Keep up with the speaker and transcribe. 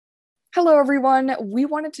Hello, everyone. We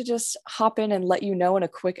wanted to just hop in and let you know in a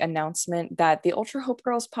quick announcement that the Ultra Hope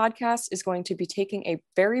Girls podcast is going to be taking a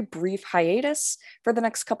very brief hiatus for the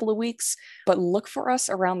next couple of weeks, but look for us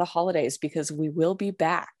around the holidays because we will be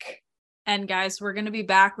back. And guys, we're going to be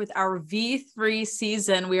back with our V3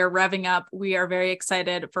 season. We are revving up. We are very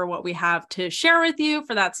excited for what we have to share with you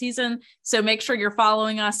for that season. So make sure you're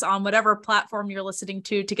following us on whatever platform you're listening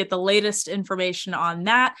to get the latest information on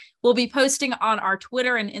that. We'll be posting on our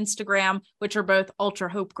Twitter and Instagram, which are both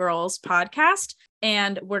Ultra Hope Girls podcast.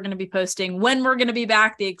 And we're going to be posting when we're going to be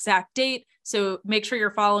back, the exact date. So make sure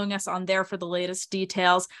you're following us on there for the latest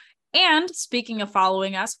details. And speaking of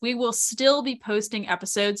following us, we will still be posting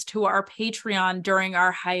episodes to our Patreon during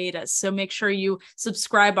our hiatus. So make sure you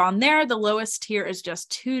subscribe on there. The lowest tier is just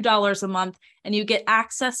 $2 a month, and you get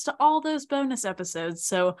access to all those bonus episodes.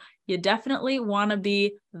 So you definitely want to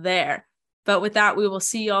be there. But with that, we will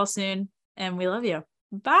see you all soon, and we love you.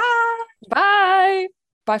 Bye. Bye.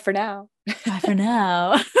 Bye for now. Bye for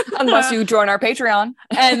now. Unless you join our Patreon.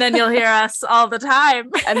 And then you'll hear us all the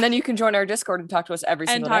time. And then you can join our Discord and talk to us every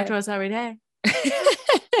single day. And talk to us every day.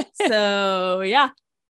 So, yeah.